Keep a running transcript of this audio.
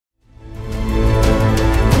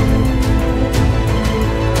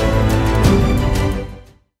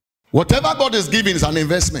Whatever God is giving is an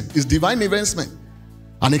investment. It's divine investment.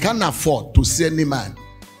 And he can't afford to see any man,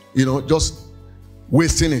 just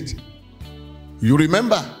wasting it. You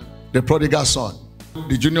remember the prodigal son,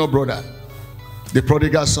 the junior brother, the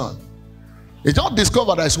prodigal son. He just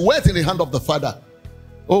discovered that it's wealth in the hand of the father.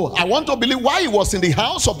 Oh, I want to believe why he was in the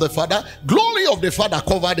house of the father, glory of the father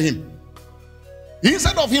covered him.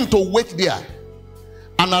 Instead of him to wait there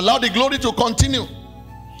and allow the glory to continue,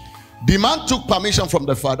 the man took permission from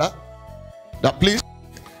the father that please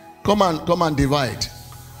come and divide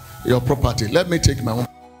your property. Let me take my own.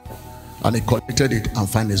 And he collected it and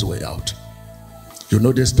found his way out. You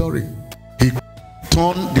know the story. He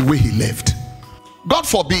turned the way he left. God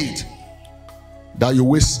forbid that you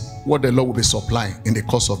waste what the Lord will be supplying in the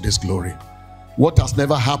course of this glory. What has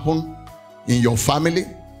never happened in your family,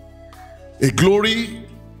 a glory,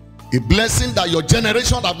 a blessing that your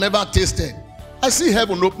generation have never tasted. I see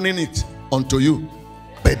heaven opening it unto you.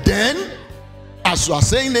 But then, as you are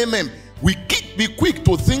saying amen, be quick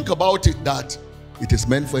to think about it, that it is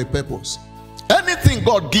meant for a purpose. Anything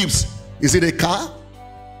God gives, is it a car?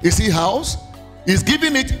 Is it a house? He's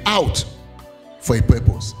giving it out for a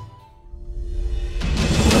purpose.